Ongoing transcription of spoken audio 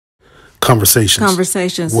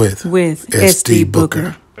Conversations with S.D.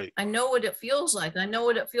 Booker. I know what it feels like. I know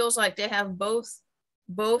what it feels like to have both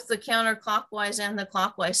the counterclockwise and the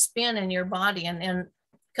clockwise spin in your body. And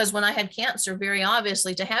because when I had cancer, very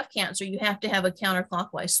obviously, to have cancer, you have to have a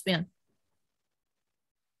counterclockwise spin.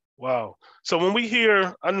 Wow. So when we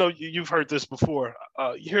hear, I know you've heard this before,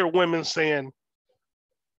 you hear women saying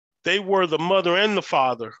they were the mother and the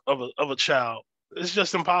father of a child. It's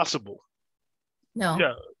just impossible. No.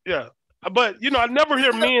 Yeah. But, I never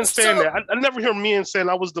hear men saying that. I never hear men saying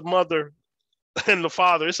I was the mother and the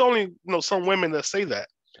father. It's only, some women that say that.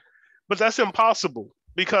 But that's impossible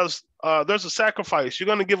because there's a sacrifice. You're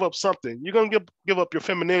going to give up something. You're going to give up your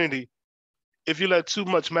femininity if you let too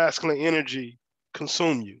much masculine energy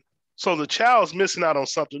consume you. So the child's missing out on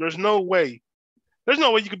something. There's no way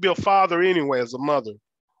you could be a father anyway as a mother.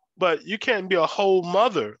 But you can't be a whole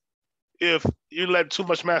mother if you let too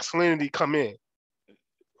much masculinity come in.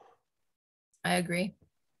 I agree.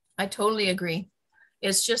 I totally agree.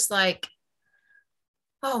 It's just like,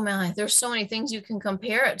 oh man, there's so many things you can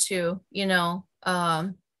compare it to,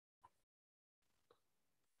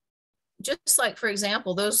 just like, for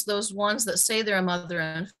example, those ones that say they're a mother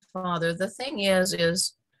and father. The thing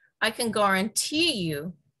is I can guarantee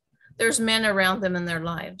you there's men around them in their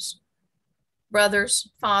lives,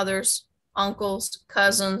 brothers, fathers, uncles,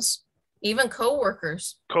 cousins, even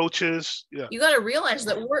coworkers, coaches. Yeah. You got to realize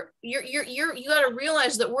that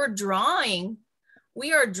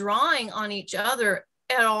we are drawing on each other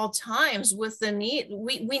at all times with the need.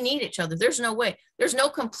 We need each other. There's no way. There's no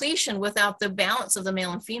completion without the balance of the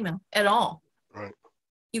male and female at all. Right.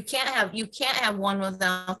 You can't have one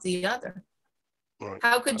without the other. Right.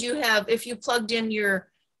 How could you have, if you plugged in your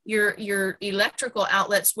electrical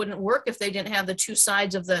outlets wouldn't work if they didn't have the two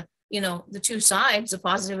sides of the two sides, the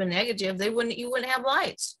positive and negative, you wouldn't have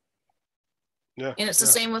lights. Yeah. And it's the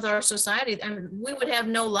same with our society. I mean, we would have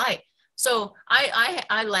no light. So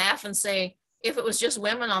I laugh and say, if it was just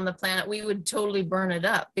women on the planet, we would totally burn it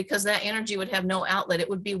up because that energy would have no outlet. It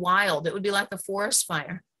would be wild. It would be like a forest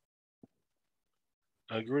fire.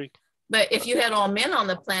 I agree. But if you had all men on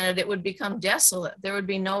the planet, it would become desolate. There would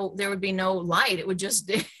be no light. It would just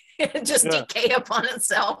decay upon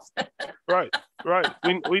itself. Right.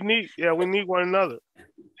 We need one another.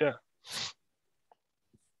 Yeah.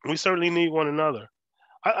 We certainly need one another.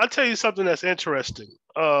 I'll tell you something that's interesting.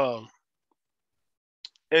 And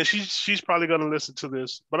she's probably going to listen to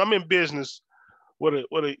this, but I'm in business with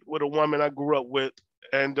a woman I grew up with,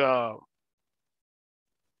 and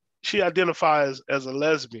she identifies as a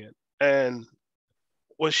lesbian. And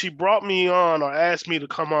when she brought me on or asked me to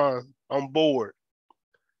come on board,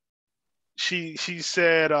 she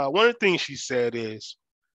said one of the things she said is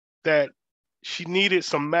that she needed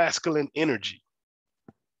some masculine energy.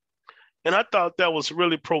 And I thought that was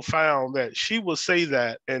really profound that she would say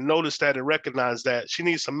that and notice that and recognize that she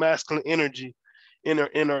needs some masculine energy in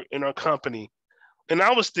her company. And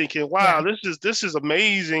I was thinking, wow, this is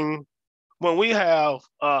amazing when we have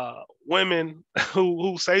women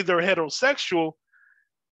who say they're heterosexual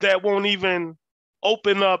that won't even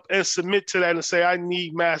open up and submit to that and say, I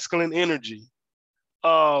need masculine energy.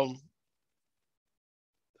 I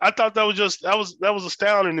thought that was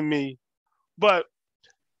astounding to me. But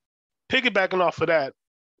piggybacking off of that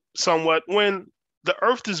somewhat, when the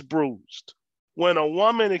earth is bruised, when a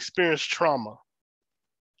woman experiences trauma,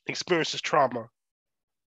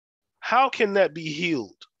 how can that be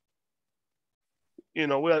healed?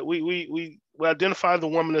 We identify the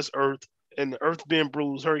woman as earth, and the earth being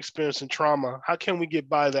bruised, her experiencing trauma. How can we get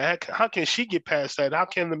by that? How can she get past that? How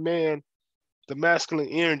can the masculine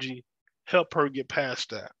energy, help her get past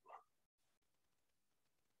that?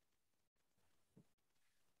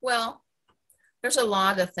 Well, there's a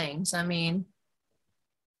lot of things. I mean,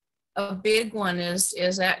 a big one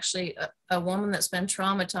is actually a woman that's been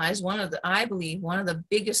traumatized. I believe one of the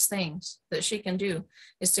biggest things that she can do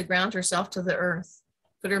is to ground herself to the earth,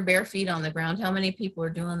 put her bare feet on the ground. How many people are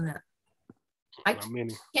doing that? I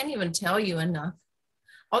can't even tell you enough.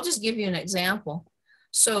 I'll just give you an example.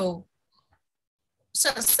 So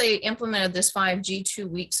since they implemented this 5G 2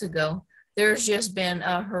 weeks ago, there's just been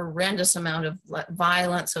a horrendous amount of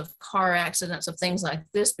violence, of car accidents, of things like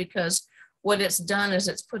this, because what it's done is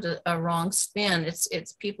it's put a wrong spin.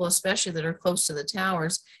 It's people, especially that are close to the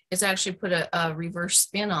towers, it's actually put a reverse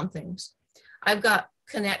spin on things. I've got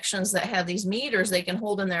connections that have these meters they can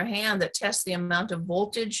hold in their hand that test the amount of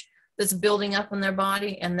voltage that's building up in their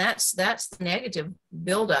body, and that's the negative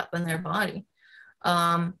buildup in their body.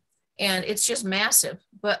 And it's just massive.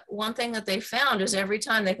 But one thing that they found is every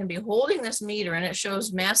time they can be holding this meter and it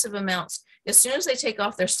shows massive amounts, as soon as they take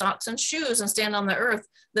off their socks and shoes and stand on the earth,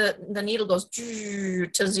 the needle goes to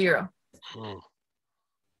zero.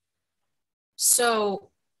 So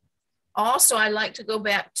also I like to go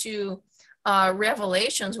back to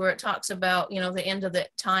Revelations, where it talks about, the end of the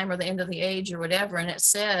time or the end of the age or whatever. And it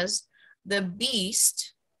says the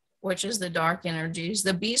beast, which is the dark energies,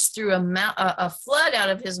 the beast threw a flood out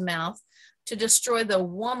of his mouth to destroy the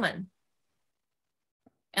woman.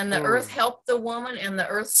 And the earth helped the woman, and the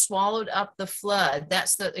earth swallowed up the flood.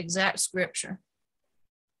 That's the exact scripture.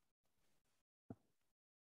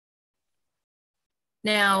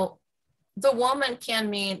 Now, the woman can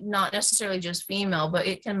mean not necessarily just female, but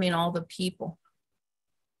it can mean all the people.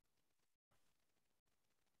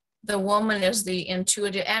 The woman is the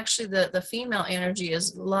intuitive. Actually, the female energy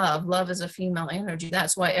is love. Love is a female energy.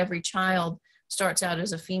 That's why every child starts out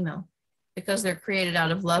as a female, because they're created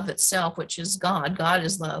out of love itself, which is God. God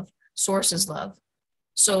is love. Source is love.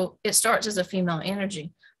 So it starts as a female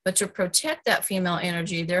energy. But to protect that female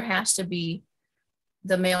energy, there has to be,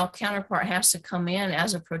 the male counterpart has to come in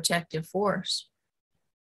as a protective force.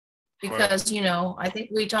 Because, I think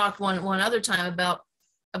we talked one other time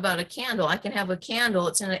about a candle. I can have a candle,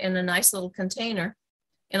 it's in a nice little container,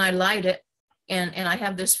 and I light it, and I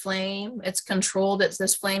have this flame. It's controlled.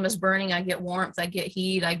 This flame is burning. I get warmth, I get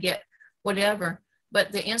heat, I get whatever.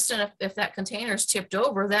 But the instant if that container is tipped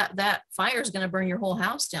over, that fire is going to burn your whole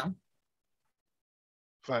house down.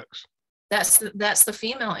 Facts. That's the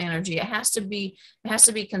female energy. It has to be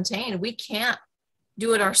contained. We can't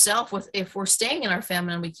do it ourselves. If we're staying in our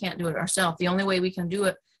feminine, we can't do it ourselves. The only way we can do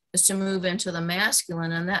it is to move into the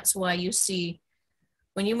masculine. And that's why you see,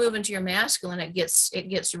 when you move into your masculine, it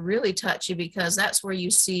gets really touchy, because that's where you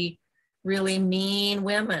see really mean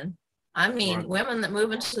women. I mean, right. Women that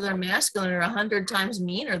move into their masculine are 100 times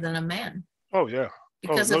meaner than a man. Oh, yeah.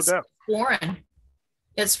 Because no it's doubt. Foreign.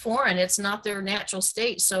 It's foreign. It's not their natural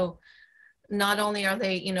state. So not only are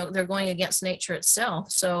they, they're going against nature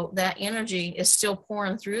itself. So that energy is still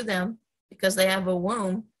pouring through them because they have a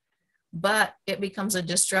womb, but it becomes a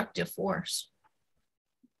destructive force.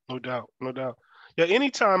 No doubt. No doubt. Yeah.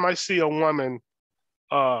 Anytime I see a woman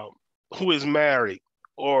who is married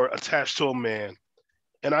or attached to a man,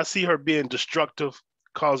 and I see her being destructive,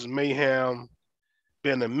 causing mayhem,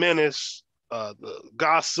 being a menace, the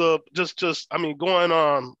gossip, going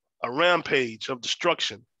on a rampage of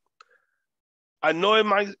destruction. I know it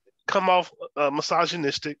might come off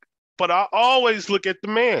misogynistic, but I always look at the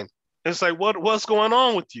man. It's like, what's going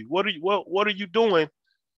on with you? What are you doing?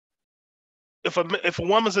 If a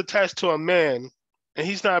woman's attached to a man and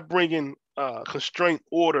he's not bringing constraint,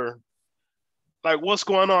 order, like what's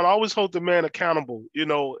going on? I always hold the man accountable,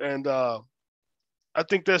 and I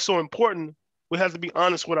think that's so important. We have to be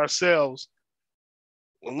honest with ourselves.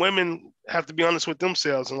 When women have to be honest with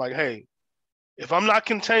themselves and like, hey, if I'm not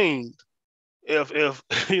contained, if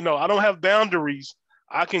I don't have boundaries,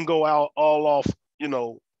 I can go out all off,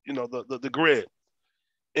 the grid.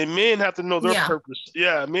 And men have to know their purpose.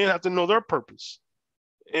 Yeah, men have to know their purpose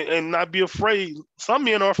and not be afraid. Some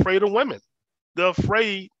men are afraid of women. They're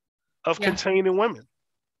afraid of containing women.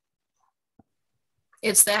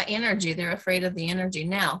 It's that energy. They're afraid of the energy.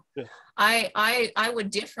 Now, I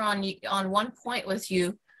would differ on one point with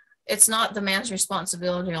you. It's not the man's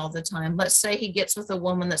responsibility all the time. Let's say he gets with a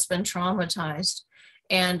woman that's been traumatized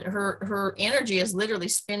and her energy is literally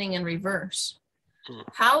spinning in reverse.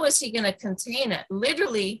 How is he going to contain it?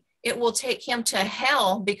 Literally, it will take him to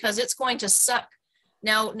hell because it's going to suck.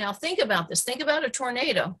 Now think about this. Think about a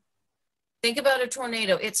tornado. Think about a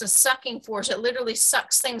tornado. It's a sucking force. It literally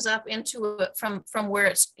sucks things up into it from where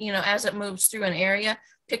it's, as it moves through an area,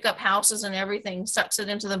 pick up houses and everything, sucks it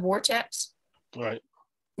into the vortex. Right.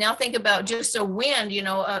 Now think about just a wind,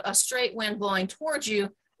 a straight wind blowing towards you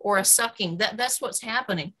or a sucking. That's what's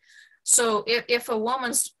happening. So if a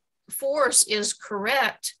woman's force is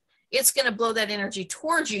correct, it's going to blow that energy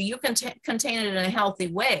towards you. You can contain it in a healthy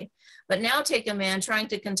way. But now take a man trying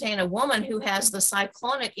to contain a woman who has the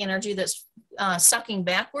cyclonic energy that's sucking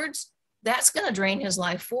backwards. That's going to drain his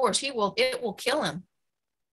life force. It will kill him.